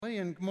Holly,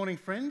 and good morning,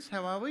 friends.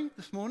 How are we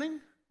this morning?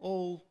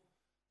 All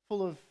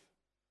full of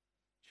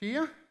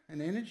cheer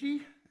and energy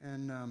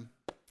and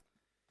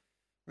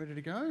ready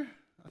to go?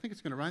 I think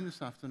it's going to rain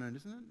this afternoon,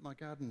 isn't it? My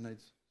garden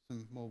needs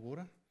some more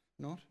water.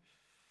 Not?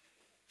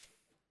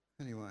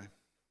 Anyway.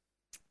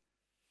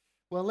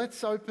 Well,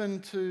 let's open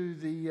to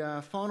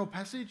the final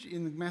passage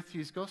in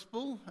Matthew's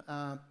Gospel,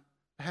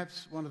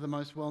 perhaps one of the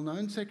most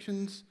well-known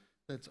sections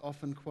that's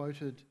often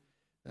quoted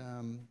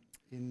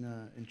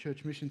in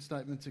church mission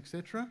statements,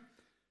 etc.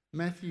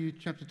 Matthew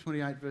chapter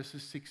 28,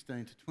 verses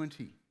 16 to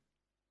 20.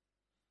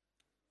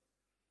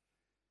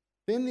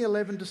 Then the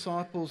 11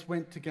 disciples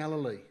went to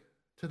Galilee,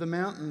 to the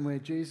mountain where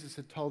Jesus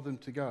had told them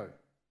to go.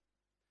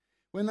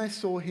 When they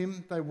saw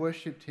him, they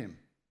worshipped him,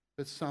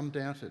 but some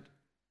doubted.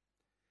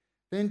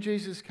 Then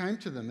Jesus came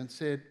to them and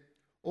said,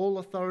 "All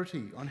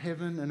authority on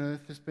heaven and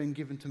earth has been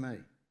given to me.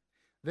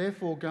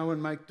 Therefore go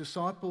and make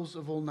disciples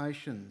of all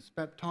nations,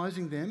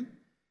 baptizing them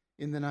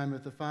in the name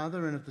of the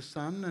Father and of the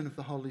Son and of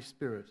the Holy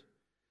Spirit,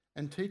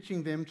 and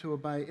teaching them to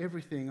obey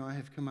everything I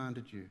have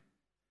commanded you.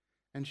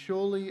 And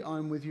surely I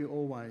am with you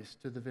always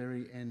to the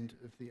very end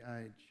of the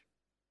age."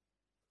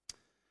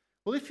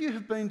 Well, if you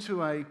have been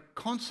to a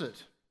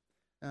concert,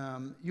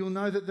 you'll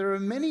know that there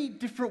are many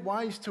different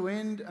ways to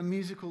end a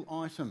musical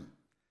item.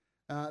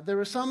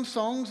 There are some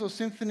songs or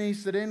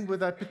symphonies that end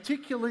with a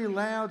particularly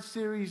loud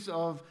series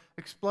of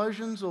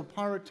explosions or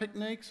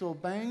pyrotechnics or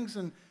bangs,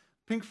 and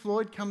Pink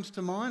Floyd comes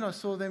to mind. I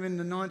saw them in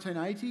the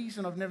 1980s,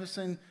 and I've never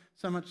seen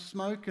so much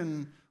smoke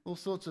and all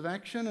sorts of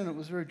action, and it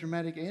was a very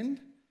dramatic end.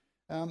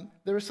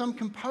 There are some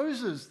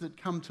composers that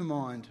come to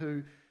mind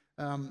who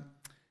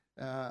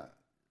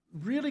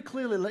really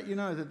clearly let you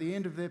know that the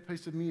end of their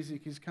piece of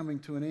music is coming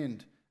to an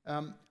end.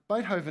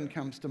 Beethoven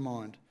comes to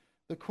mind.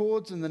 The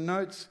chords and the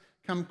notes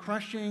come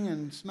crashing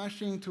and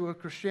smashing to a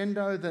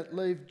crescendo that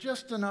leave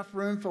just enough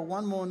room for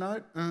one more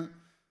note.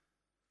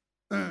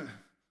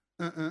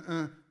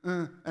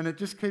 And it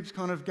just keeps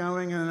kind of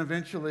going and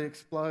eventually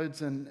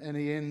explodes, and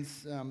he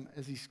ends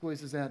as he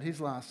squeezes out his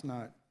last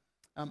note.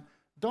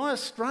 Dire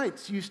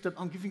Straits used to,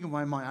 I'm giving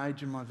away my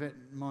age and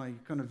my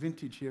kind of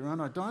vintage here,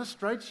 aren't I? Dire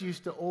Straits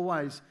used to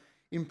always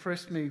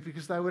impress me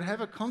because they would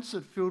have a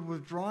concert filled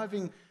with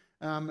driving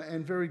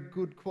and very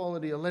good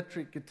quality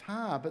electric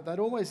guitar, but they'd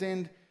always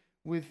end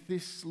with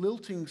this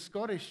lilting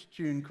Scottish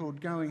tune called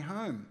Going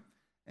Home.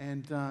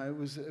 And it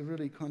was a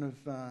really kind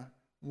of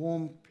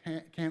warm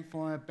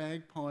campfire,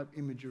 bagpipe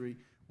imagery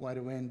way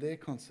to end their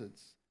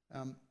concerts.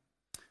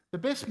 The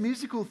best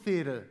musical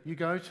theatre you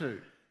go to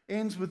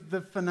ends with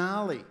the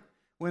finale,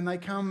 when they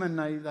come and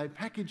they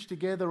package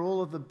together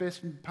all of the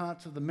best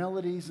parts of the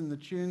melodies and the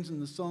tunes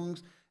and the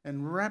songs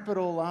and wrap it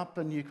all up,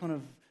 and you kind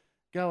of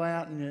go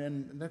out,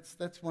 and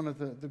that's one of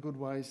the good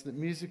ways that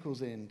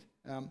musicals end.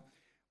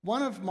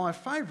 One of my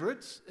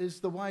favourites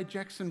is the way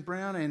Jackson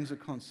Browne ends a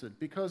concert,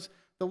 because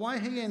the way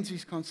he ends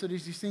his concert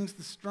is he sings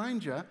The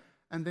Stranger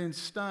and then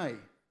Stay.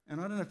 And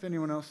I don't know if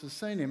anyone else has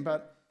seen him,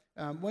 but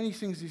when he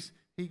sings this,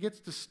 he gets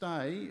to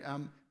Stay,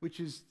 which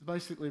is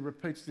basically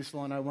repeats this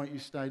line, "Oh, won't you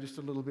stay just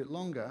a little bit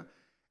longer?"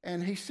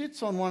 And he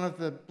sits on one of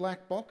the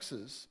black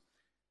boxes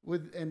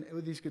with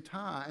his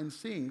guitar and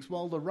sings,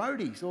 while the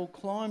roadies all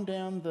climb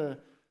down the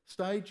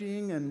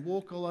staging and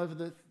walk all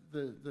over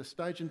the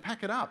stage and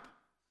pack it up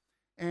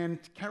and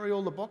carry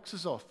all the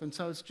boxes off. And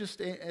so it's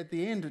just, at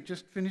the end, it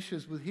just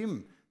finishes with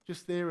him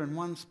just there and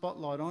one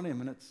spotlight on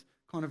him, and it's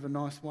kind of a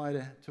nice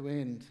way to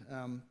end.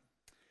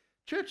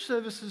 Church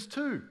services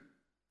too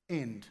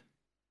end.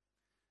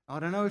 I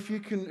don't know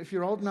if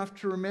you're old enough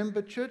to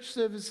remember, church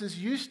services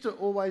used to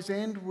always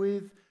end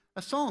with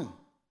a song.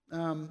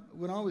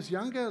 When I was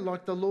younger,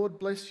 like "The Lord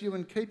bless you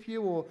and keep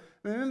you," or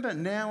remember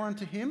 "Now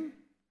unto Him,"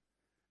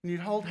 and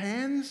you'd hold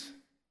hands.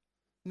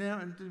 Now,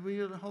 and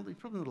you're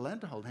probably not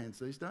allowed to hold hands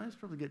these days,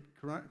 probably get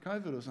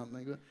COVID or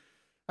something. But,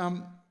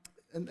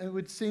 and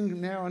we'd sing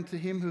 "Now unto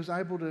Him who's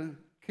able to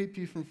keep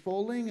you from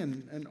falling,"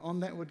 and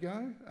on that would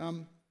go.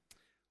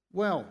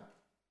 Well,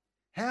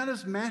 how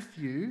does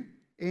Matthew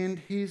end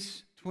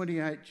his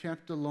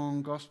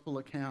 28-chapter-long gospel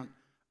account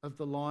of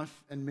the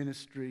life and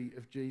ministry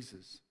of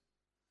Jesus?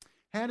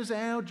 How does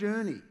our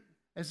journey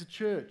as a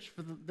church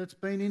that's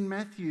been in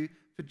Matthew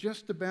for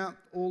just about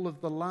all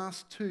of the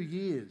last 2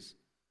 years,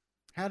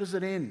 how does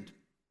it end?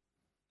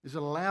 Is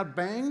it a loud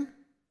bang?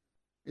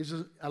 Is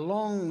it a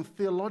long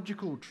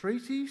theological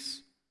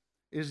treatise?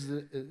 Is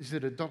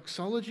it a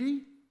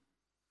doxology?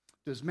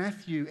 Does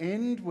Matthew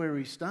end where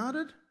he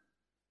started?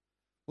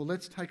 Well,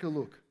 let's take a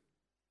look.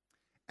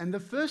 And the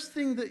first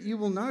thing that you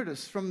will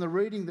notice from the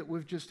reading that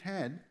we've just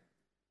had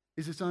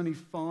is it's only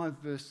 5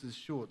 verses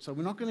short. So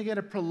we're not going to get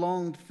a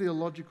prolonged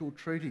theological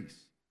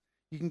treatise.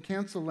 You can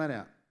cancel that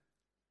out.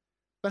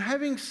 But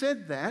having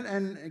said that,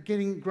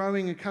 and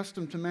growing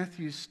accustomed to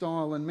Matthew's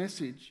style and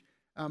message,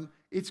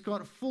 it's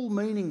got full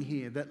meaning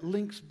here that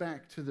links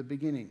back to the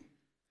beginning.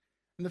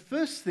 And the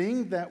first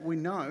thing that we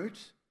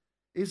note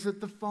is that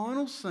the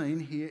final scene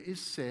here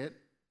is set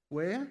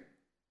where?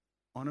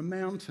 On a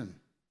mountain.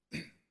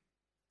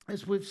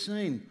 As we've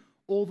seen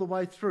all the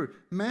way through,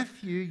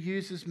 Matthew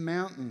uses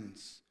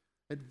mountains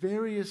at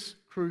various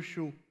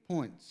crucial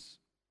points.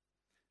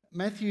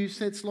 Matthew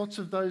sets lots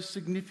of those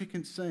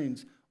significant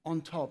scenes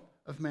on top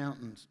of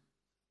mountains.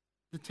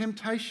 The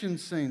temptation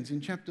scenes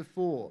in chapter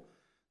 4,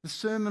 the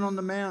Sermon on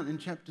the Mount in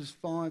chapters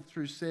 5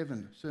 through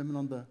 7, Sermon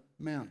on the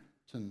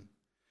Mountain,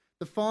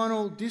 the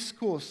final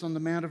discourse on the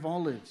Mount of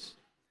Olives,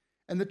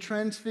 and the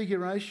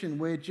Transfiguration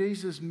where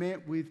Jesus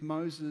met with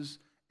Moses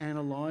and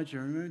Elijah.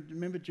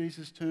 Remember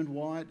Jesus turned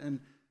white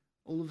and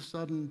all of a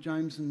sudden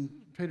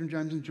Peter and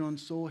James and John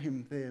saw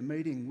him there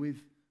meeting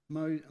with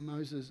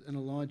Moses and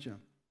Elijah.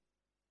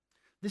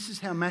 This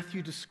is how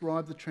Matthew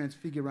described the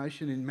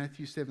Transfiguration in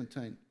Matthew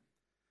 17.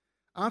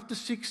 After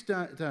 6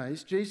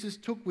 days, Jesus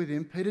took with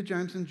him Peter,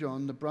 James and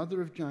John, the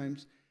brother of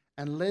James,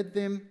 and led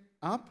them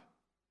up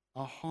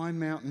a high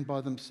mountain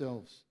by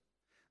themselves.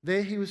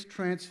 There he was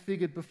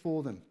transfigured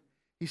before them.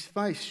 His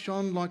face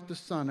shone like the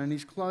sun, and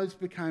his clothes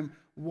became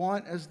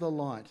white as the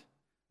light.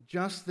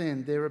 Just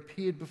then there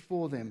appeared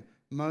before them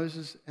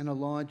Moses and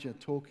Elijah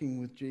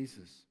talking with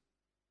Jesus.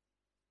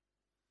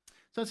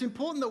 So it's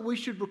important that we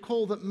should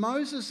recall that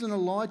Moses and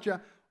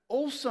Elijah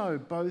also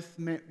both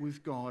met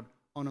with God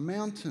on a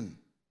mountain.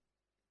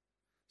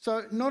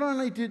 So not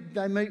only did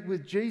they meet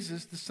with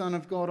Jesus, the Son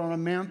of God, on a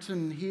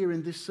mountain here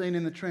in this scene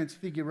in the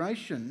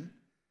Transfiguration,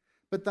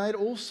 but they'd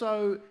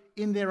also,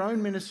 in their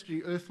own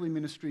ministry, earthly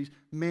ministries,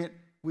 met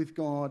with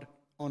God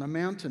on a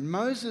mountain.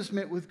 Moses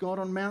met with God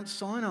on Mount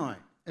Sinai,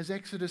 as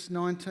Exodus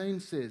 19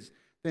 says.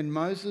 Then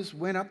Moses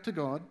went up to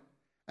God,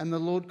 and the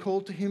Lord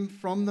called to him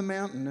from the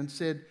mountain and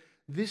said,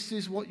 "This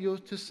is what you're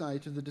to say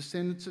to the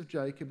descendants of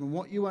Jacob and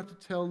what you are to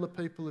tell the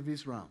people of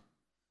Israel."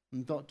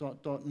 And ...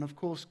 And of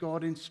course,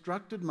 God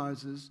instructed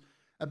Moses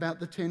about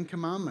the 10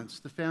 Commandments,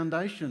 the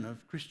foundation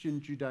of Christian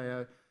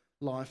Judeo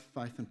life,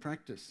 faith and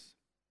practice.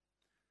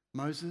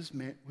 Moses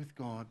met with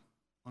God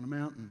on a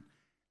mountain.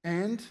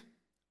 And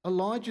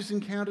Elijah's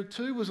encounter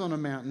too was on a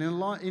mountain.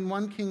 In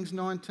 1 Kings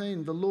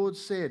 19, the Lord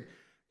said,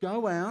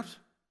 "Go out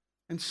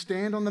and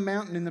stand on the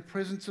mountain in the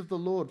presence of the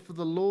Lord, for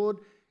the Lord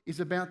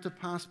is about to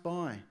pass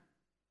by."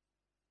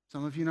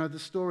 Some of you know the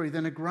story.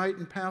 Then a great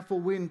and powerful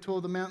wind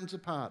tore the mountains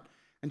apart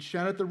and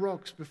shattered the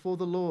rocks before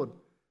the Lord,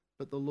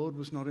 but the Lord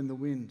was not in the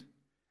wind.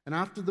 And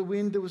after the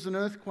wind there was an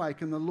earthquake,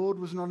 and the Lord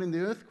was not in the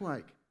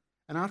earthquake.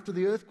 And after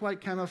the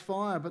earthquake came a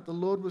fire, but the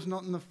Lord was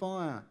not in the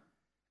fire.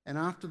 And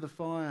after the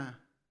fire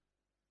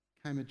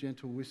came a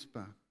gentle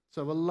whisper.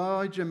 So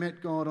Elijah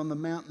met God on the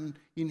mountain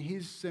in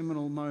his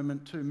seminal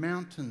moment too.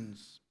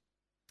 Mountains.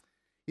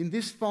 In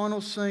this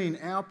final scene,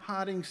 our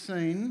parting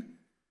scene,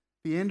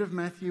 the end of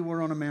Matthew,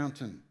 we're on a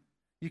mountain.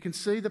 You can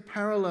see the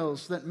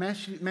parallels that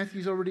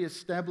Matthew's already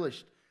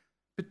established,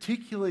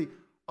 particularly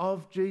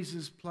of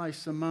Jesus'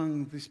 place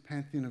among this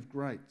pantheon of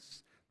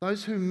greats.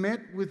 Those who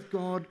met with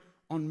God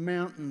on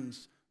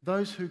mountains,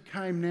 those who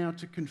came now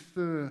to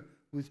confer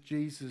with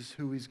Jesus,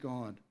 who is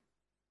God.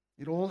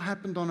 It all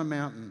happened on a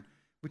mountain,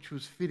 which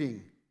was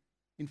fitting.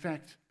 In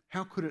fact,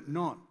 how could it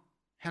not?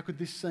 How could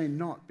this scene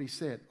not be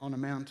set on a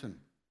mountain?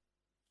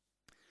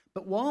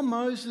 But while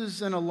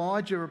Moses and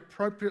Elijah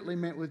appropriately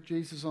met with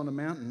Jesus on a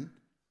mountain,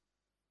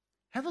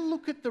 have a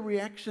look at the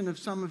reaction of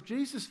some of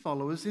Jesus'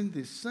 followers in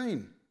this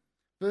scene.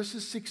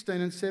 Verses 16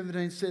 and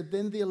 17 said,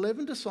 "Then the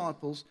 11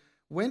 disciples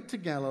went to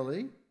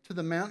Galilee, to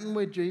the mountain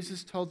where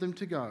Jesus told them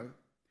to go.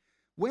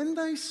 When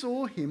they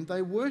saw him,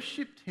 they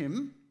worshipped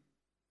him,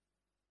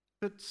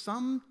 but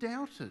some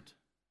doubted."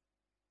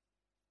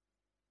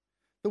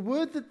 The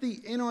word that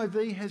the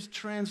NIV has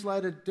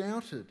translated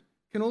doubted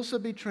can also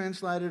be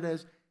translated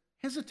as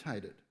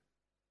hesitated.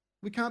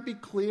 We can't be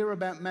clear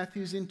about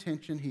Matthew's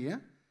intention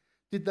here.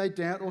 Did they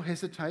doubt or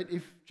hesitate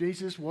if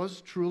Jesus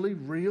was truly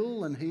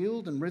real and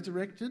healed and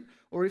resurrected,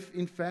 or if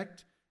in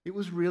fact it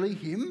was really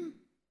him?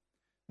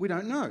 We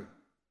don't know.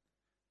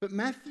 But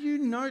Matthew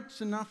notes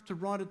enough to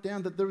write it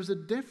down that there is a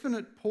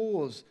definite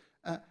pause,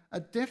 a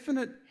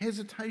definite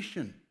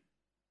hesitation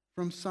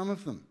from some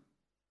of them.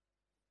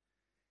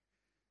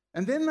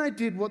 And then they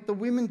did what the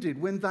women did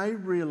when they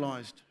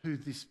realised who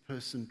this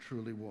person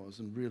truly was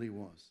and really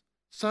was.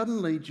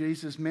 Suddenly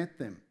Jesus met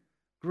them.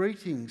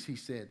 "Greetings," he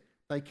said.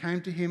 They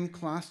came to him,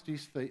 clasped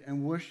his feet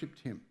and worshipped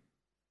him.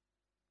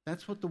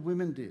 That's what the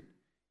women did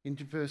in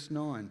verse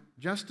 9.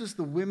 Just as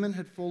the women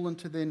had fallen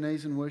to their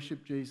knees and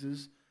worshipped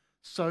Jesus,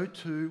 so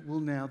too will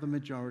now the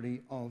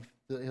majority of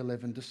the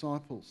 11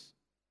 disciples.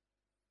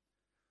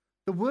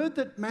 The word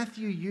that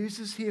Matthew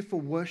uses here for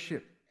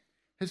worship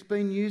has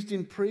been used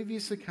in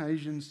previous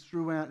occasions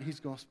throughout his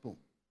gospel.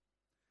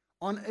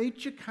 On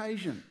each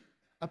occasion,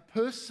 a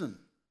person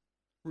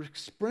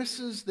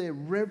expresses their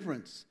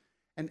reverence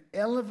and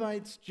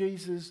elevates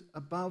Jesus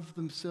above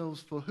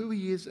themselves for who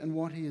he is and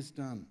what he has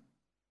done.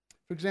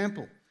 For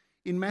example,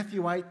 in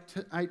Matthew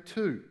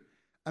 8:2,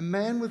 a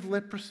man with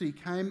leprosy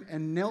came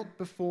and knelt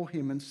before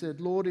him and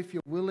said, "Lord, if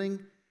you're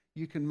willing,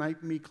 you can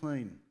make me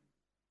clean."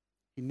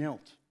 He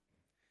knelt.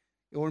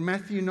 Or in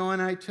Matthew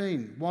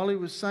 9:18, while he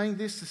was saying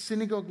this, the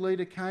synagogue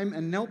leader came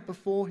and knelt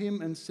before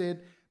him and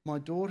said, "My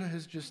daughter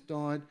has just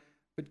died,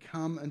 but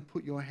come and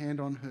put your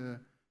hand on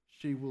her.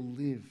 She will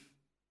live."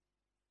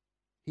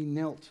 He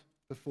knelt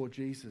before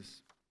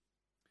Jesus.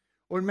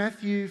 Or in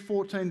Matthew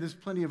 14, there's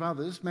plenty of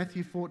others.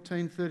 Matthew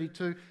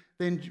 14:32,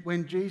 then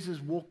when Jesus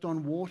walked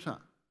on water,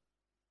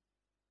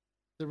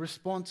 the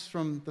response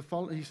from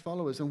his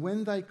followers, and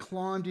when they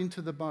climbed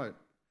into the boat,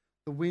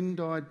 the wind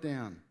died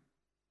down.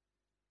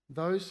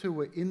 Those who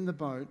were in the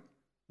boat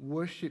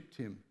worshipped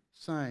him,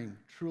 saying,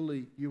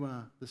 truly you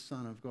are the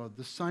Son of God.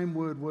 The same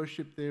word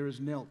worship there is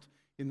knelt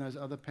in those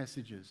other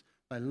passages.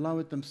 They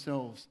lowered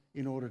themselves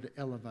in order to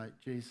elevate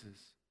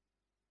Jesus.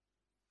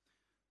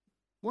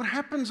 What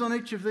happens on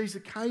each of these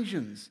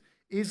occasions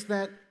is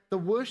that the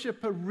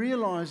worshipper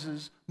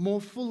realizes more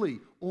fully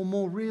or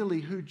more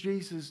really who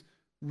Jesus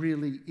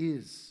really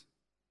is.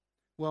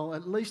 Well,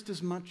 at least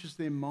as much as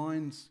their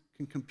minds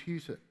can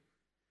compute it.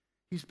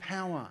 His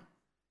power,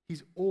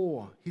 his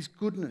awe, his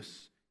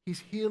goodness, his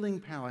healing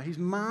power, his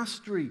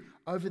mastery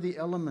over the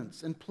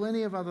elements, and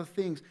plenty of other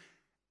things.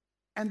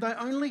 And they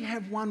only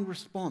have one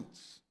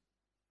response.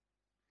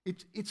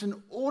 It's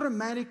an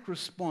automatic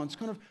response,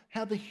 kind of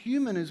how the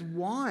human is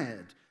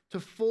wired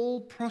to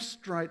fall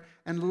prostrate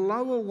and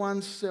lower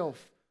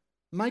oneself,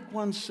 make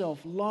oneself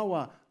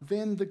lower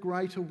than the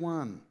greater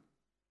one.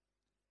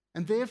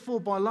 And therefore,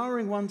 by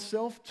lowering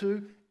oneself,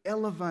 to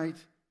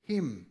elevate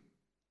him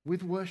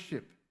with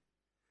worship.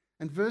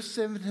 And verse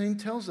 17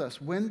 tells us,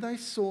 when they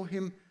saw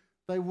him,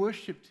 they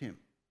worshipped him.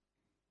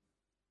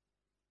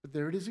 But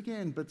there it is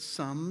again, but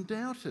some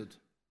doubted.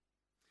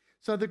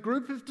 So the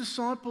group of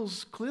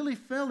disciples clearly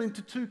fell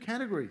into two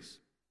categories.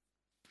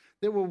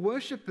 There were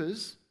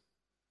worshippers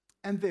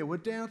and there were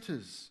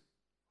doubters,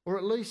 or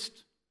at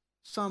least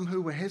some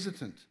who were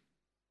hesitant.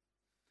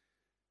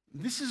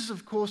 This is,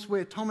 of course,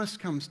 where Thomas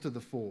comes to the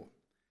fore.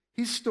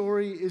 His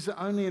story is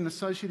only an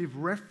associative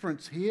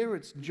reference here.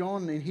 It's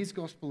John in his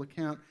gospel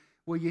account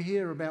where you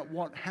hear about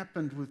what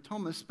happened with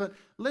Thomas, but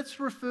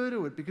let's refer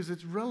to it because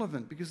it's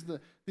relevant, because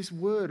this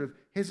word of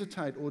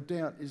hesitate or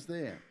doubt is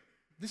there.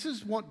 This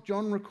is what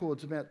John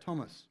records about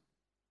Thomas.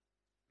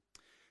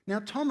 Now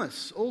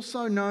Thomas,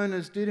 also known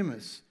as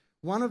Didymus,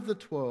 one of the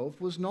 12,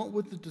 was not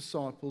with the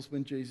disciples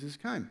when Jesus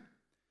came.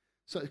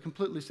 So a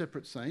completely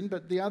separate scene,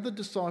 but the other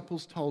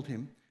disciples told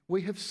him,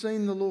 we have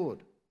seen the Lord.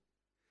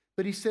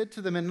 But he said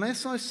to them,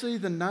 unless I see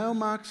the nail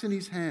marks in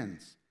his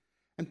hands,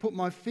 and put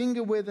my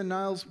finger where the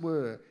nails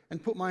were,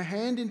 and put my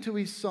hand into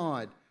his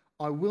side,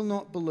 I will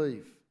not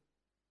believe.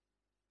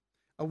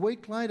 A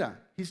week later,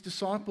 his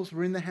disciples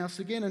were in the house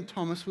again, and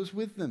Thomas was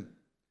with them.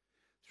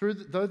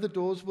 Though the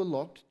doors were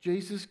locked,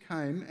 Jesus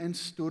came and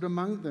stood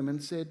among them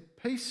and said,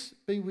 peace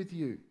be with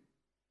you.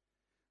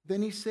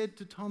 Then he said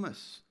to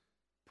Thomas,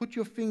 put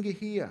your finger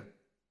here.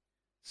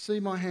 See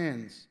my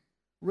hands.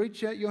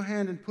 Reach out your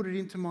hand and put it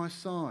into my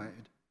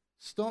side.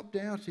 Stop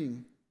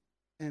doubting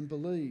and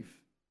believe.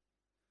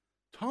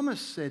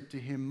 Thomas said to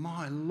him,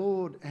 my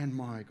Lord and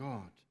my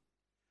God.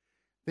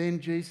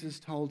 Then Jesus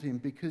told him,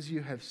 because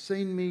you have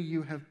seen me,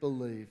 you have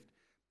believed.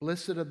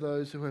 Blessed are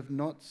those who have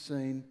not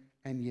seen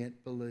and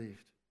yet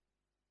believed.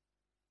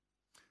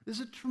 There's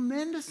a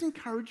tremendous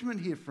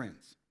encouragement here,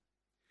 friends.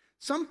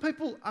 Some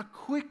people are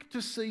quick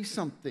to see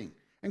something,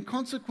 and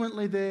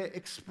consequently they're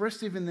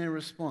expressive in their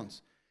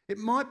response. It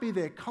might be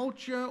their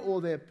culture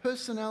or their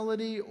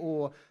personality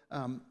or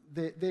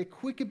their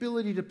quick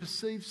ability to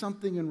perceive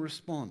something and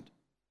respond.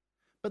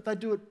 But they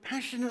do it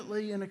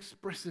passionately and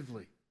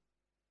expressively.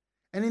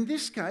 And in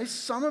this case,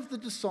 some of the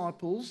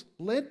disciples,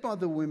 led by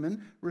the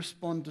women,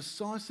 respond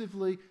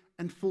decisively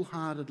and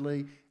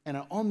full-heartedly and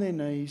are on their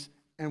knees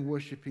and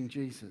worshipping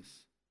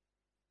Jesus.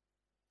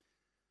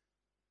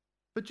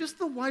 But just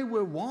the way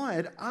we're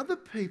wired, other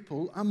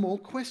people are more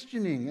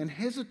questioning and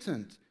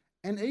hesitant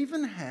and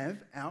even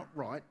have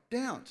outright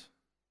doubt.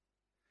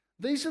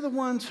 These are the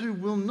ones who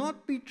will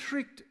not be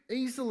tricked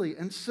easily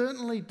and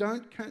certainly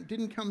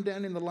didn't come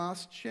down in the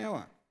last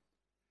shower.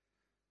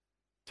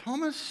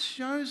 Thomas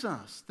shows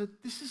us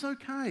that this is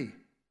okay.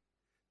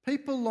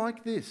 People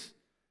like this.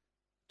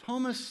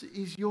 Thomas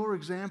is your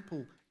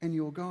example and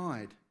your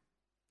guide.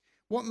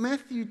 What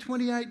Matthew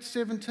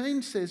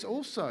 28:17 says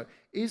also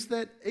is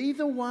that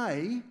either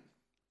way,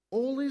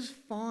 all is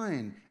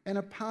fine and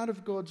a part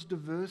of God's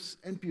diverse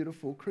and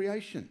beautiful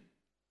creation.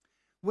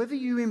 Whether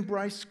you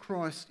embrace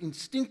Christ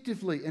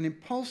instinctively and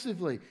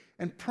impulsively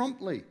and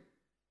promptly,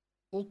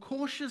 or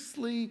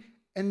cautiously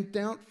and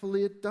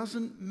doubtfully, it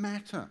doesn't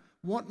matter.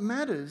 What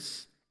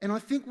matters, and I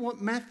think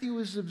what Matthew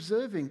is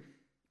observing,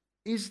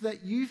 is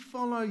that you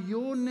follow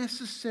your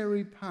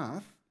necessary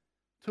path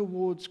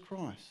towards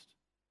Christ.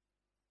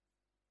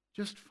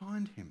 Just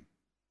find him.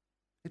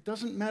 It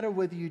doesn't matter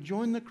whether you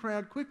join the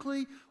crowd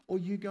quickly or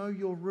you go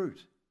your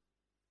route.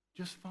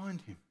 Just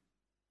find him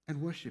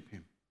and worship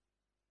him.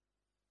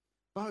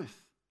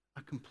 Both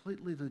are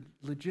completely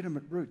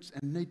legitimate routes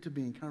and need to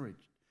be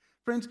encouraged.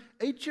 Friends,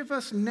 each of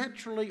us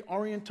naturally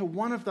orient to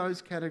one of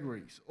those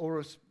categories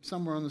or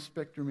somewhere on the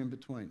spectrum in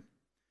between.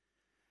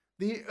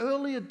 The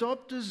early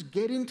adopters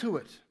get into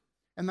it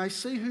and they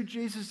see who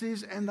Jesus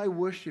is and they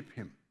worship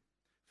him.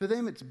 For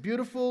them it's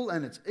beautiful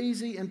and it's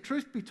easy, and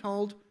truth be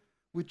told,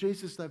 with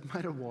Jesus they've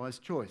made a wise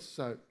choice,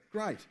 so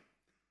great.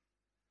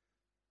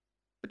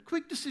 But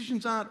quick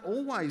decisions aren't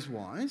always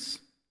wise,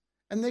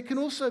 And there can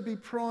also be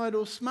pride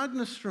or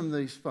smugness from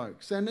these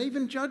folks, and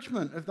even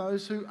judgment of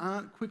those who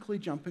aren't quickly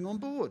jumping on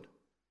board.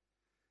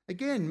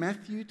 Again,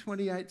 Matthew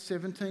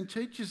 28:17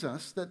 teaches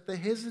us that the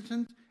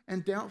hesitant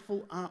and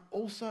doubtful are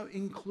also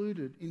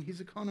included in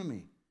his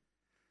economy.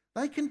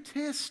 They can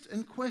test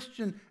and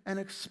question and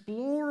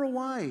explore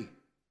away,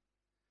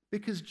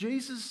 because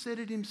Jesus said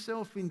it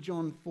himself in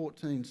John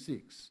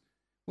 14:6,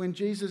 when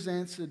Jesus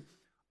answered,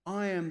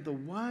 "I am the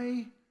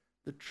way,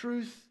 the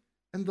truth,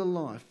 and the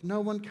life. No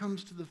one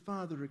comes to the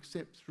Father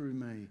except through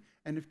me."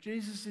 And if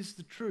Jesus is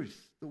the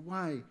truth, the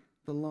way,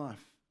 the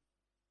life,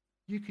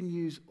 you can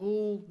use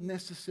all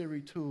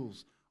necessary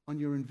tools on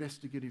your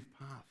investigative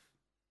path.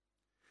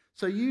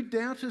 So you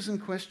doubters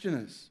and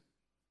questioners,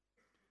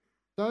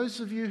 those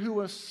of you who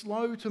are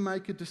slow to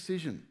make a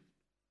decision,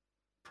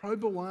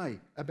 probe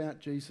away about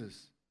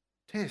Jesus.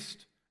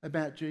 Test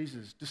about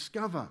Jesus.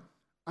 Discover.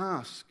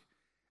 Ask.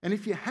 And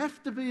if you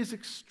have to be as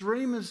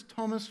extreme as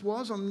Thomas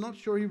was, I'm not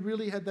sure he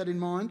really had that in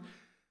mind,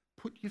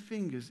 put your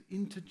fingers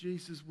into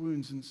Jesus'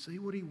 wounds and see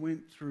what he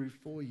went through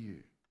for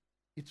you.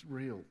 It's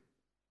real.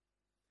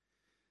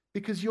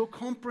 Because your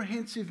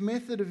comprehensive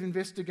method of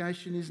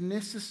investigation is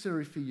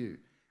necessary for you,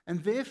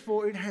 and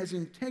therefore it has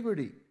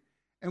integrity.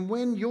 And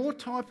when your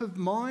type of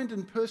mind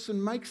and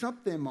person makes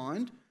up their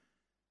mind,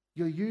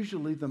 you're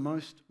usually the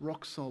most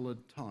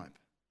rock-solid type.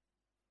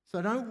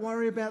 So don't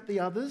worry about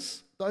the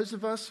others. Those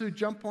of us who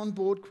jump on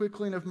board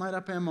quickly and have made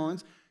up our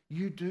minds,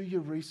 you do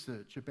your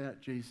research about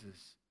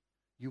Jesus.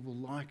 You will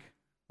like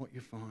what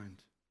you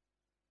find.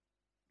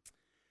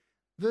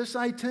 Verse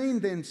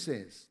 18 then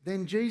says,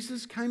 "Then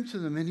Jesus came to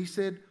them and he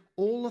said,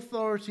 'All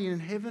authority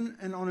in heaven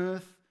and on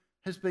earth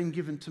has been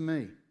given to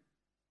me.'"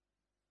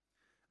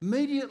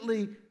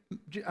 Immediately,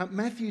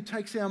 Matthew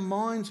takes our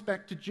minds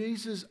back to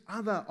Jesus'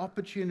 other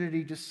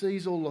opportunity to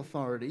seize all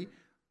authority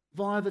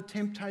via the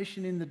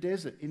temptation in the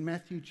desert in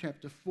Matthew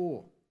chapter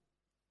 4.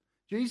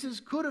 Jesus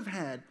could have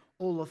had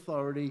all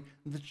authority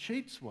the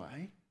cheat's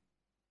way,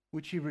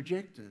 which he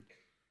rejected.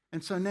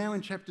 And so now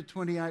in chapter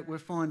 28, we're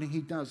finding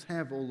he does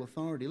have all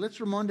authority.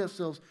 Let's remind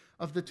ourselves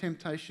of the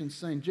temptation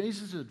scene.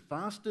 Jesus had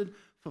fasted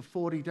for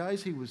 40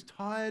 days. He was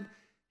tired.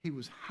 He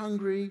was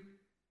hungry.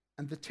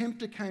 And the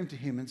tempter came to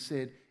him and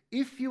said,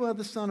 "If you are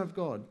the Son of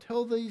God,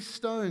 tell these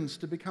stones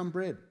to become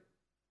bread."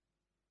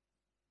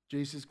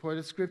 Jesus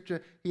quoted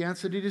scripture. He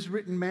answered, "It is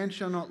written, man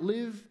shall not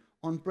live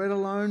on bread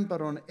alone, but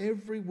on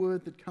every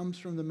word that comes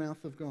from the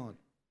mouth of God."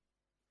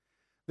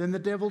 Then the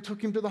devil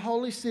took him to the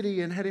holy city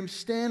and had him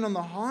stand on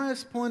the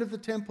highest point of the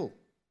temple.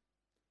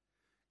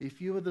 "If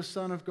you are the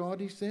Son of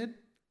God," he said,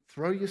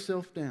 "throw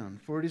yourself down,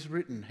 for it is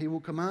written, he will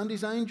command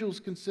his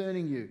angels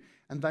concerning you,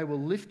 and they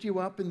will lift you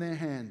up in their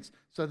hands,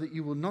 so that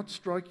you will not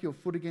strike your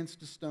foot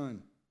against a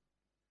stone."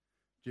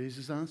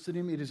 Jesus answered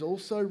him, "It is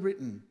also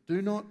written,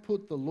 do not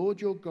put the Lord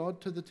your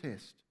God to the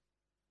test."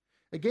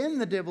 Again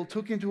the devil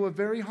took him to a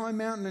very high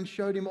mountain and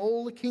showed him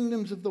all the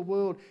kingdoms of the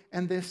world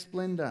and their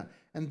splendor.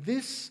 "And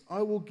this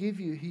I will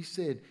give you," he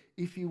said,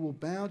 "if you will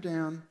bow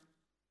down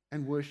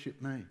and worship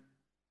me."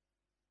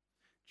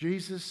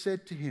 Jesus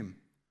said to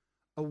him,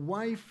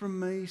 "Away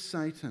from me,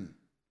 Satan,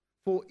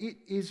 for it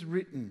is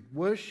written,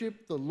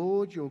 worship the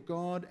Lord your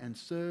God and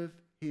serve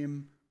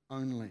him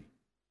only."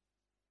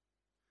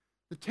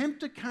 The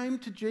tempter came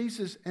to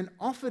Jesus and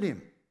offered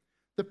him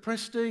the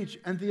prestige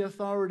and the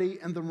authority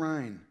and the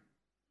reign,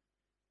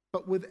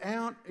 but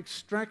without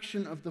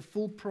extraction of the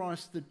full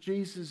price that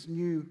Jesus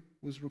knew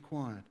was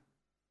required.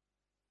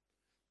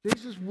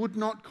 Jesus would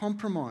not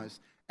compromise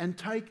and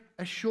take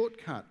a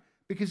shortcut,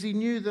 because he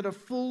knew that a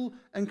full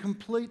and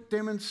complete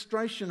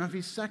demonstration of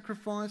his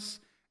sacrifice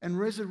and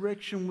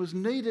resurrection was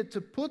needed to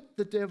put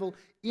the devil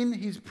in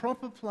his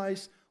proper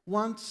place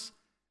once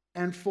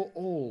and for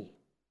all.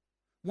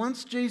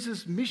 Once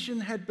Jesus' mission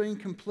had been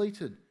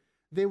completed,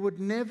 there would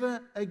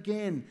never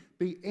again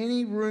be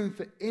any room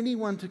for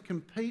anyone to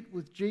compete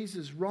with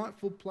Jesus'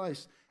 rightful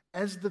place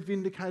as the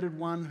vindicated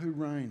one who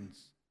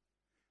reigns.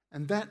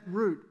 And that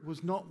route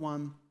was not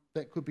one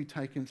that could be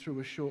taken through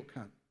a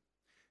shortcut.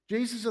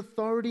 Jesus'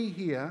 authority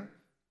here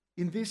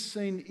in this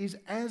scene is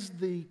as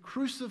the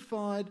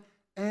crucified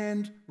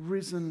and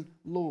risen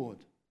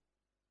Lord.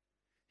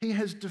 He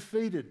has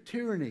defeated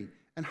tyranny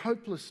and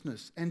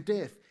hopelessness and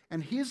death,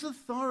 and his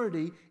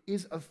authority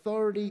is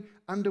authority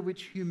under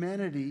which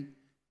humanity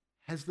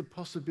has the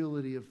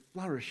possibility of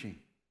flourishing.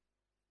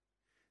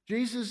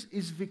 Jesus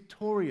is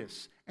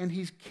victorious, and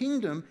his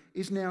kingdom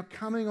is now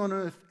coming on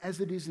earth as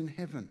it is in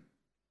heaven.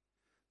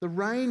 The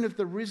reign of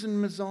the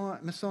risen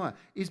Messiah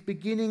is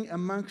beginning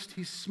amongst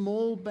his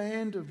small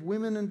band of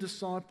women and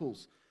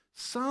disciples,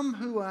 some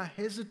who are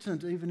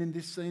hesitant even in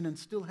this scene and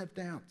still have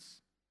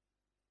doubts.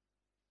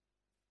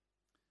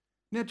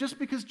 Now, just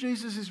because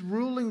Jesus is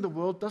ruling the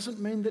world doesn't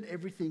mean that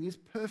everything is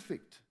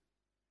perfect.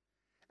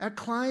 Our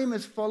claim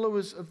as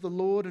followers of the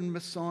Lord and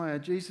Messiah,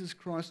 Jesus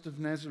Christ of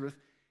Nazareth,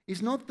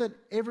 is not that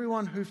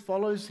everyone who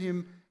follows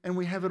him and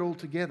we have it all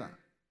together.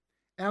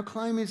 Our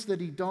claim is that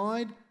he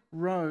died,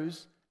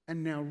 rose,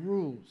 and now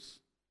rules.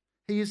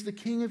 He is the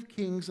King of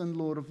Kings and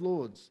Lord of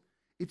Lords.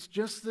 It's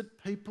just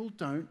that people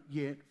don't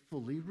yet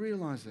fully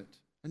realise it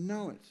and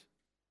know it.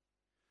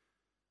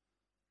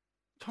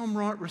 Tom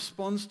Wright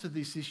responds to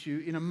this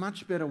issue in a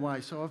much better way.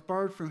 So I've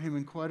borrowed from him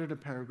and quoted a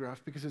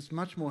paragraph because it's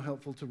much more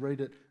helpful to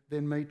read it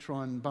than me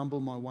try and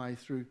bumble my way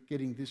through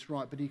getting this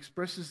right. But he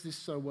expresses this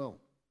so well.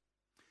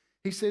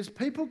 He says,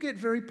 people get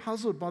very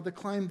puzzled by the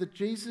claim that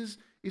Jesus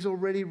is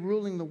already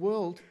ruling the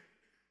world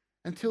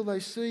until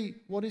they see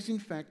what is in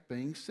fact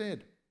being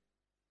said.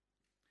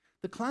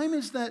 The claim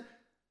is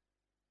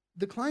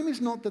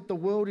not that the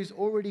world is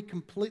already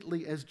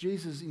completely as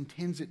Jesus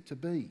intends it to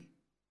be.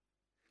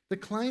 The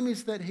claim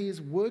is that he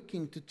is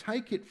working to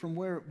take it from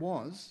where it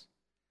was,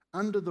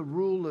 under the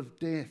rule of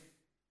death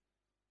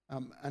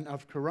and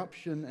of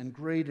corruption and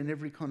greed and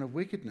every kind of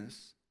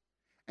wickedness,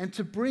 and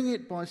to bring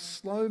it by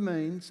slow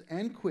means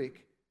and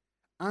quick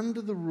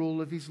under the rule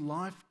of his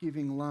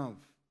life-giving love.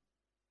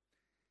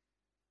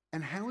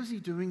 And how is he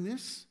doing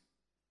this?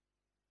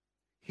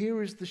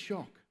 Here is the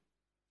shock.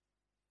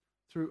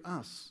 Through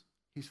us,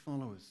 his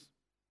followers.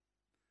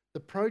 The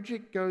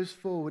project goes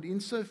forward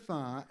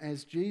insofar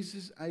as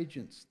Jesus'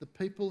 agents, the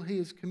people he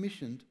has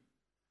commissioned,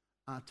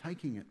 are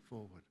taking it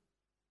forward.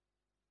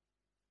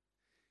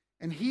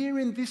 And here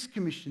in this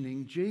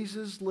commissioning,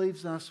 Jesus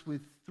leaves us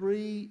with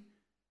three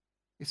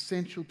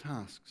essential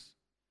tasks.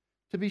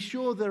 To be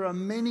sure, there are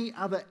many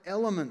other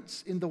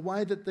elements in the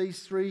way that these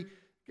three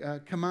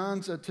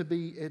commands are to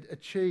be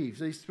achieved.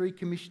 These three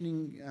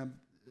commissioning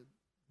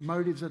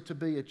motives are to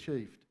be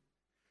achieved.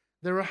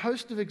 There are a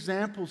host of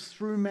examples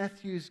through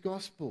Matthew's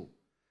gospel,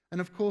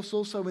 and of course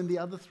also in the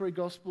other three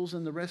gospels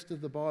and the rest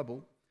of the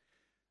Bible.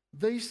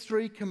 These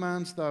three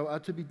commands, though, are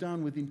to be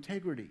done with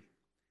integrity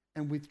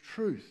and with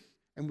truth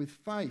and with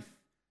faith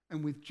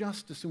and with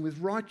justice and with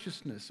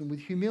righteousness and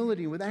with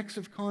humility and with acts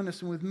of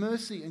kindness and with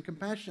mercy and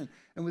compassion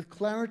and with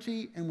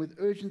clarity and with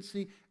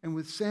urgency and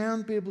with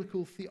sound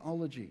biblical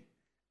theology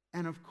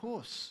and, of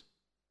course,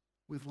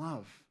 with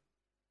love.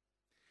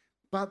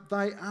 But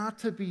they are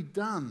to be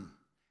done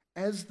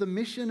as the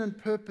mission and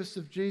purpose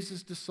of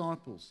Jesus'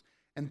 disciples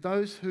and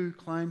those who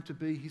claim to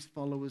be his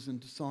followers and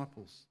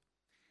disciples.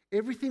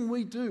 Everything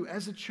we do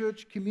as a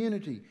church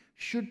community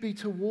should be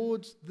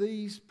towards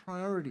these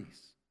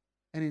priorities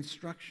and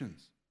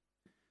instructions.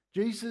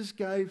 Jesus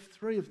gave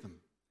three of them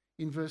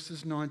in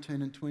verses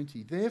 19 and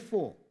 20.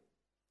 Therefore,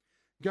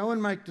 go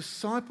and make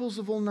disciples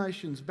of all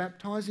nations,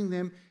 baptizing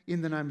them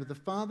in the name of the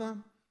Father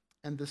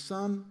and the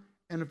Son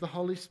and of the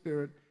Holy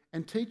Spirit,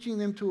 and teaching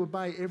them to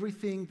obey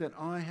everything that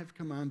I have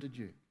commanded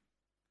you.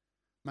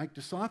 Make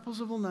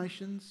disciples of all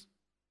nations,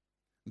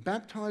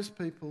 baptize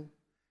people,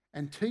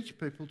 and teach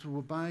people to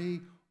obey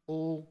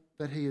all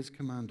that he has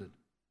commanded.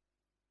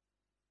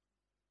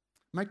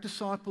 Make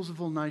disciples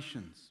of all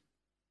nations.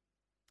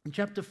 In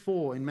chapter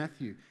 4 in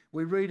Matthew,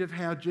 we read of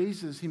how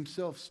Jesus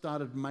himself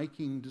started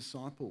making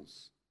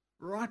disciples.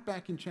 Right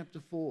back in chapter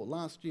 4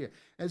 last year,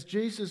 as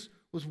Jesus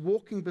was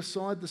walking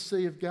beside the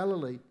Sea of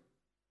Galilee,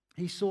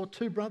 he saw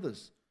two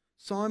brothers,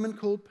 Simon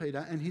called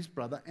Peter and his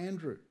brother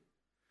Andrew.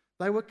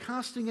 They were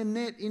casting a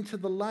net into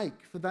the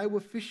lake, for they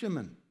were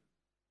fishermen.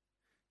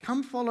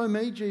 Come follow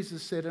me,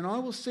 Jesus said, and I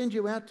will send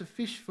you out to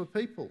fish for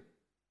people.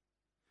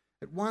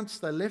 At once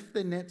they left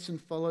their nets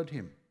and followed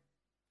him.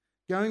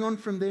 Going on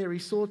from there, he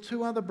saw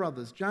two other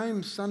brothers,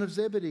 James, son of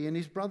Zebedee, and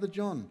his brother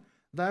John.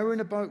 They were in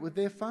a boat with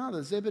their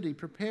father, Zebedee,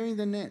 preparing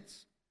the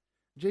nets.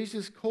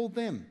 Jesus called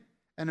them,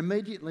 and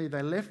immediately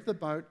they left the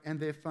boat and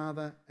their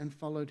father and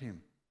followed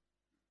him.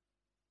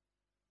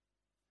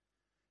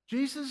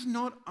 Jesus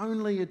not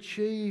only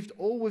achieved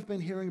all we've been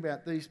hearing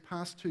about these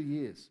past 2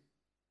 years,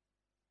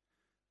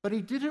 but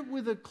he did it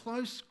with a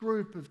close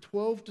group of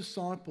 12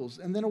 disciples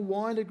and then a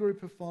wider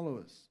group of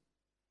followers.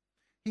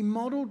 He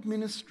modelled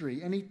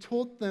ministry and he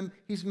taught them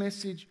his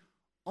message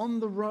on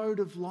the road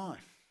of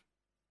life.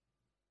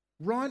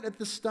 Right at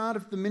the start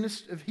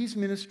of his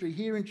ministry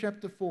here in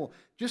chapter 4,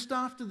 just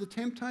after the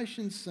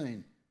temptation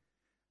scene,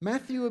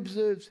 Matthew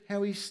observes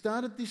how he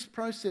started this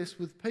process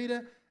with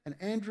Peter and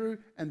Andrew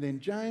and then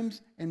James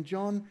and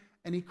John,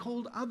 and he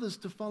called others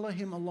to follow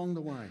him along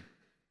the way.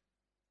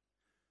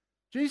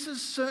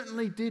 Jesus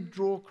certainly did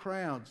draw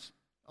crowds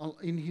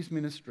in his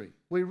ministry.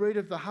 We read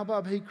of the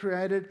hubbub he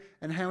created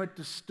and how it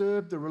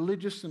disturbed the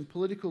religious and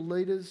political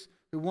leaders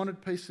who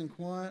wanted peace and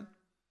quiet.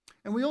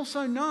 And we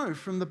also know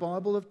from the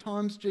Bible of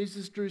times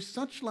Jesus drew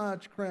such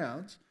large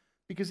crowds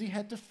because he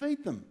had to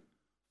feed them,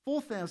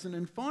 4,000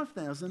 and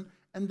 5,000,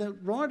 and the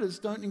writers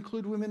don't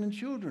include women and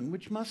children,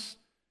 which must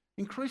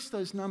increase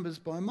those numbers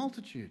by a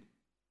multitude.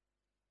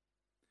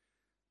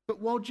 But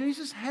while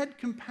Jesus had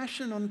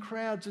compassion on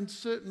crowds and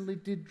certainly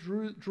did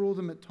draw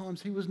them at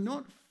times, he was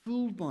not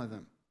fooled by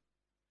them.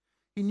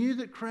 He knew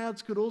that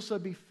crowds could also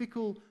be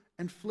fickle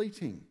and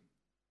fleeting.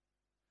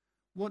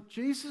 What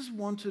Jesus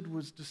wanted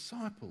was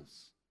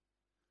disciples,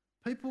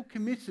 people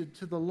committed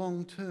to the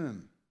long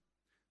term,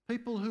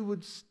 people who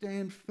would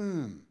stand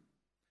firm,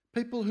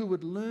 people who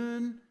would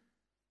learn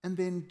and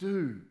then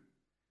do,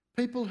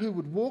 people who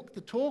would walk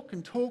the talk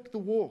and talk the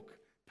walk,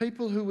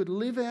 people who would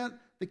live out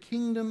the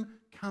kingdom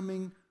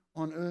coming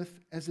on earth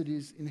as it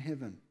is in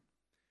heaven.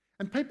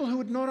 And people who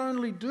would not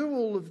only do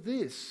all of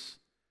this,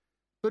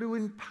 but who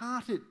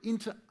impart it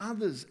into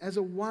others as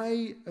a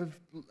way of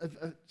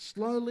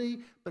slowly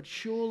but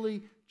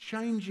surely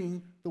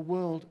changing the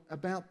world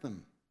about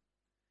them.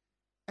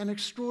 And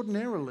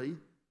extraordinarily,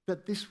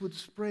 that this would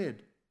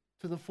spread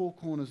to the four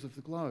corners of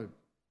the globe.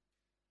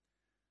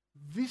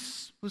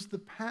 This was the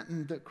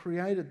pattern that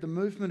created the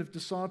movement of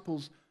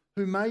disciples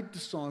who made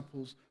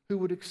disciples, who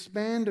would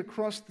expand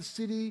across the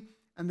city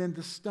and then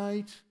the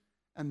state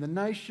and the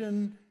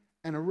nation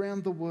and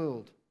around the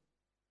world.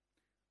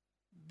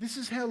 This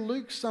is how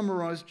Luke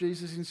summarised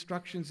Jesus'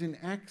 instructions in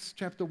Acts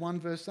chapter 1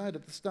 verse 8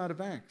 at the start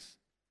of Acts,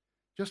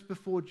 just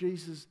before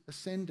Jesus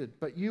ascended.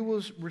 But you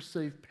will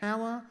receive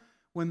power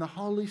when the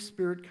Holy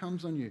Spirit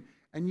comes on you,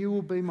 and you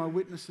will be my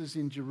witnesses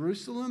in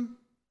Jerusalem,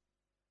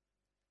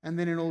 and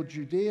then in all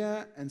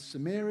Judea and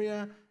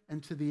Samaria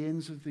and to the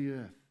ends of the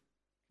earth.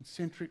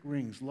 Concentric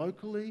rings,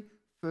 locally,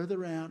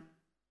 further out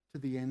to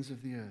the ends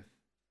of the earth.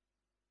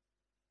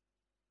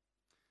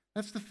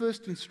 That's the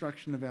first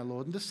instruction of our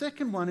Lord. And the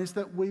second one is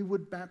that we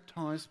would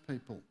baptise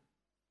people.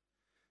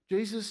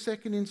 Jesus'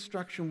 second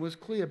instruction was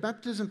clear.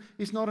 Baptism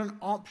is not an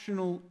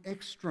optional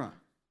extra.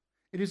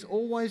 It has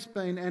always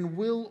been and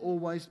will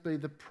always be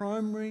the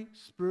primary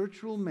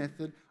spiritual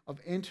method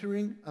of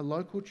entering a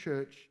local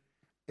church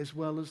as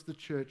well as the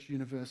church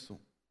universal.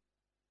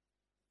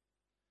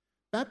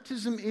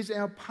 Baptism is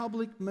our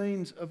public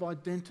means of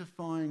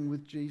identifying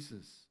with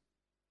Jesus.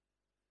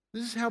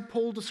 This is how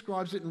Paul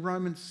describes it in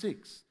Romans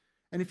 6.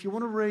 And if you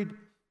want to read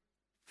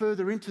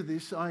further into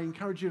this, I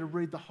encourage you to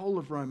read the whole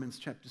of Romans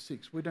chapter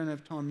 6. We don't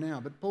have time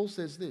now, but Paul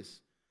says this.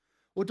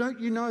 Or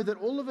don't you know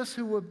that all of us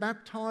who were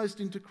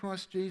baptized into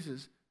Christ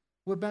Jesus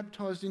were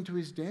baptized into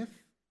his death?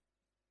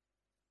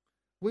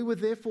 We were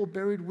therefore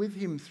buried with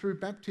him through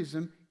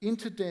baptism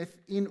into death,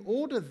 in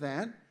order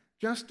that,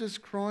 just as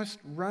Christ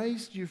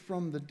raised you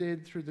from the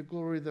dead through the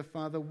glory of the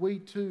Father, we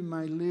too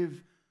may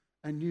live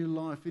a new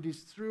life. It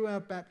is through our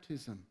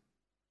baptism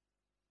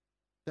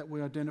that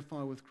we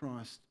identify with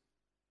Christ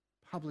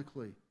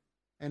publicly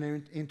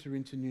and enter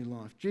into new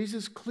life.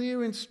 Jesus'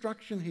 clear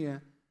instruction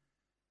here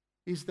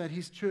is that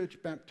his church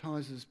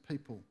baptizes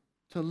people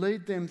to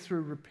lead them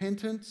through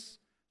repentance,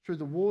 through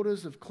the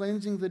waters of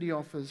cleansing that he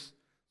offers,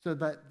 so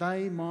that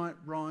they might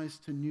rise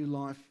to new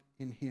life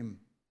in him.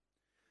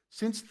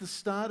 Since the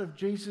start of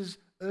Jesus'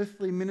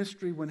 earthly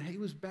ministry, when he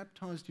was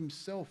baptized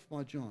himself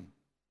by John,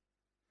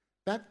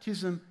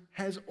 baptism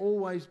has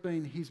always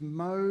been his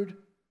mode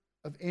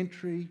of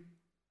entry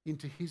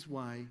into his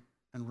way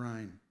and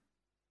reign.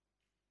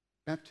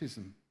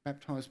 Baptism,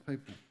 baptize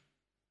people.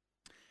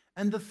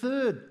 And the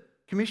third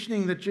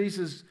commissioning that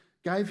Jesus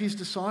gave his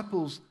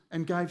disciples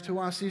and gave to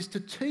us is to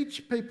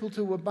teach people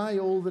to obey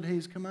all that he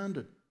has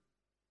commanded.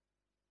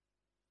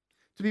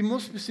 To be more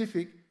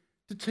specific,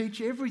 to teach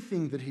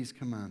everything that he's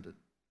commanded.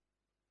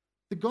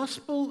 The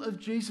gospel of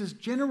Jesus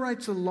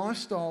generates a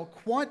lifestyle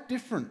quite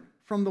different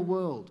from the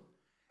world.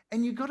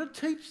 And you've got to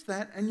teach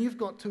that and you've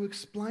got to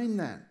explain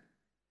that.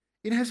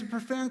 It has a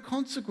profound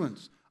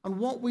consequence on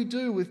what we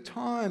do with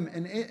time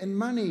and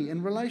money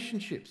and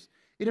relationships.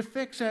 It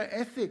affects our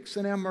ethics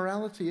and our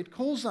morality. It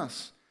calls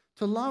us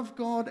to love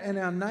God and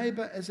our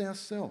neighbour as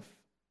ourselves.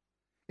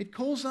 It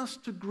calls us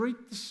to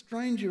greet the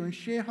stranger and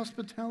share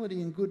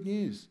hospitality and good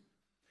news.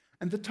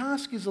 And the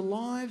task is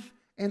alive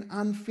and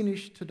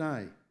unfinished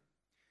today.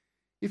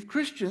 If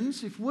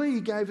Christians, if we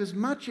gave as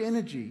much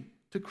energy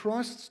to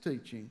Christ's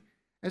teaching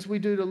as we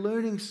do to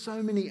learning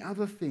so many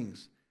other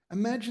things,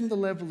 imagine the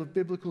level of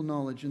biblical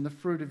knowledge and the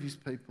fruit of his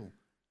people.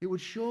 It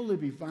would surely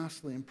be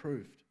vastly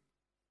improved.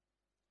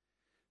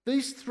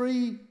 These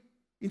three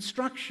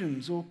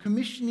instructions or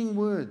commissioning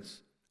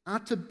words are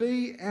to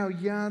be our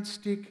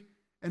yardstick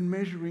and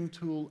measuring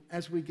tool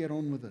as we get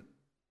on with it.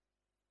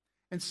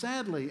 And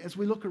sadly, as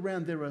we look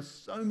around, there are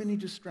so many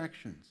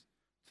distractions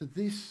to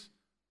this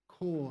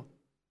core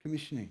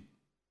commissioning.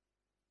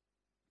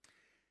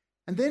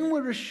 And then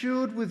we're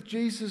assured with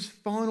Jesus'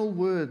 final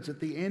words at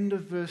the end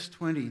of verse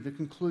 20, the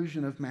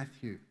conclusion of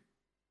Matthew.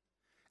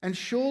 And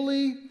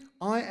surely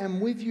I am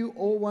with you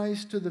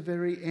always to the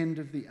very end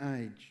of the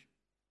age.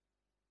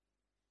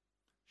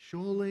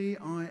 Surely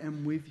I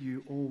am with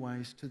you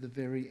always to the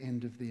very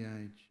end of the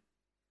age.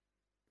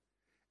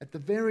 At the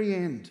very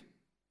end,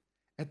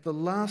 at the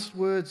last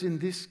words in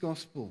this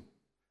gospel,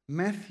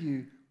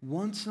 Matthew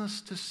wants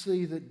us to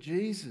see that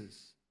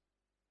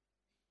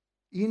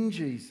in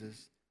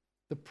Jesus,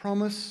 the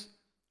promise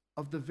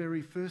of the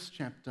very first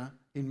chapter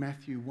in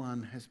Matthew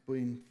 1 has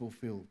been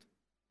fulfilled.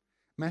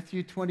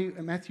 Matthew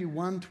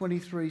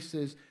 1:23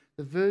 says,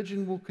 "The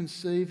virgin will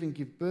conceive and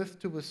give birth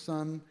to a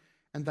son,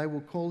 and they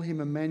will call him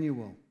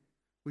Emmanuel,"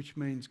 which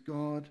means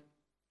God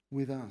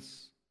with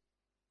us.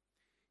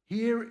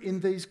 Here in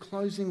these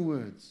closing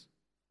words,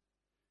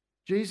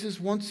 Jesus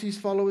wants his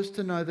followers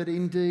to know that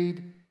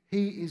indeed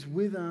he is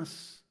with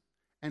us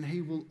and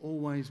he will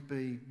always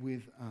be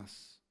with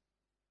us.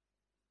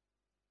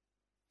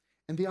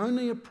 And the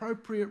only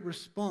appropriate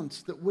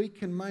response that we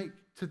can make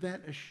to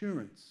that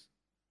assurance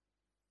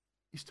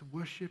is to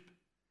worship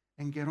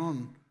and get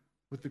on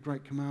with the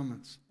Great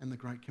Commandments and the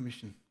Great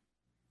Commission.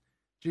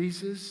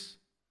 Jesus,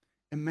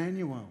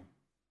 Emmanuel,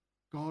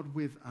 God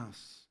with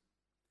us.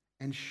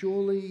 And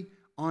surely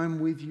I'm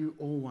with you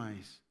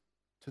always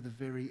to the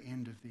very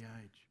end of the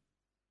age.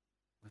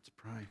 Let's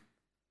pray.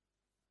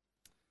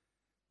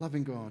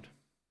 Loving God,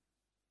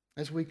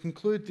 as we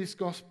conclude this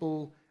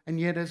gospel and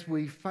yet as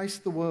we face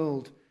the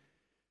world,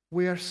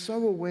 we are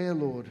so aware,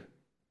 Lord,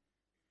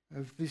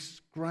 of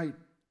this great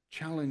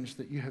challenge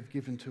that you have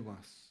given to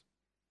us.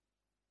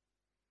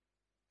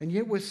 And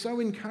yet we're so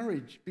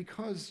encouraged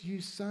because you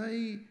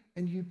say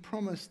and you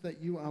promise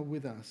that you are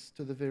with us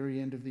to the very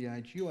end of the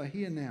age. You are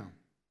here now,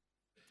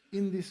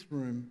 in this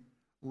room,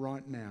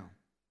 right now,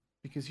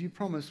 because you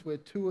promise where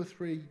 2 or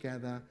 3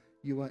 gather,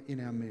 you are in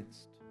our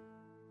midst.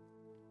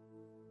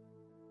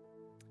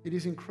 It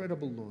is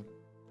incredible, Lord,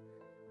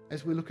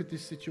 as we look at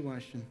this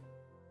situation,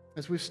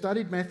 as we've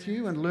studied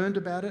Matthew and learned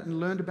about it and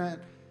learned about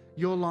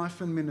your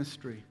life and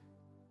ministry.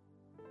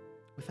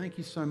 We thank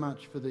you so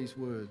much for these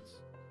words,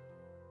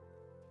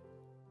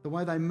 the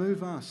way they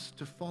move us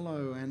to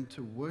follow and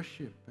to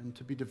worship and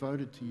to be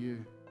devoted to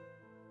you.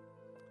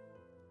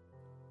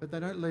 But they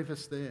don't leave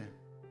us there.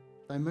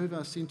 They move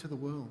us into the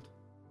world,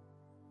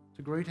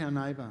 to greet our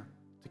neighbour,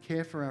 to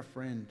care for our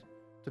friend,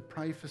 to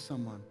pray for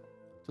someone,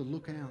 to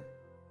look out,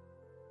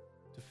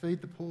 to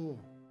feed the poor,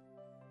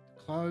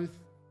 to clothe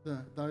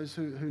those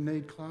who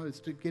need clothes,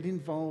 to get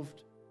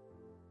involved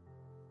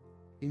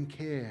in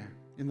care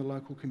in the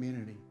local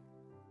community,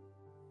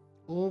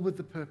 all with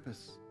the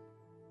purpose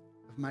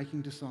of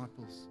making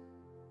disciples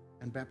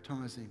and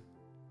baptising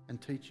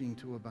and teaching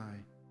to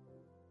obey.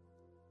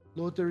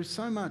 Lord, there is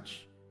so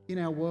much in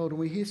our world, and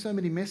we hear so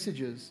many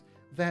messages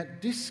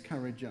that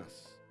discourage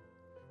us,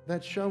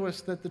 that show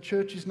us that the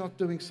church is not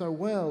doing so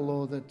well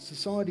or that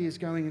society is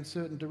going in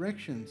certain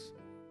directions.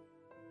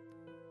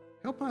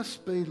 Help us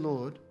be,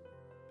 Lord,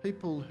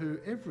 people who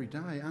every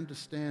day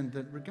understand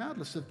that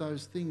regardless of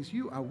those things,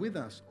 you are with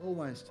us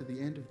always to the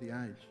end of the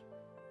age.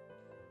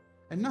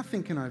 And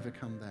nothing can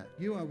overcome that.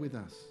 You are with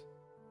us.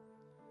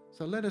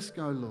 So let us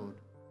go, Lord,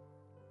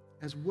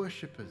 as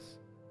worshippers,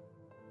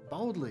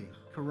 boldly,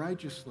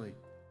 courageously,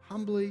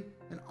 humbly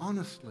and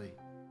honestly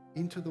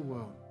into the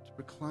world to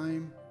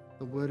proclaim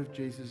the word of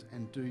Jesus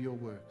and do your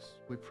works.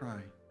 We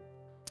pray.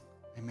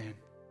 Amen.